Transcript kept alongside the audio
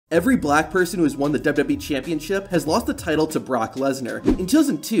Every black person who has won the WWE Championship has lost the title to Brock Lesnar. In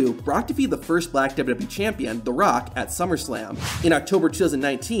 2002, Brock defeated the first black WWE champion, The Rock, at SummerSlam. In October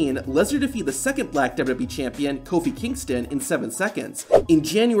 2019, Lesnar defeated the second black WWE champion, Kofi Kingston, in 7 seconds. In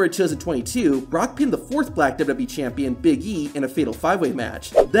January 2022, Brock pinned the fourth black WWE champion, Big E, in a fatal 5-way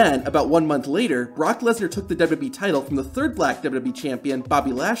match. Then, about 1 month later, Brock Lesnar took the WWE title from the third black WWE champion,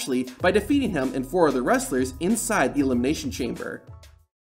 Bobby Lashley, by defeating him and 4 other wrestlers inside the Elimination Chamber.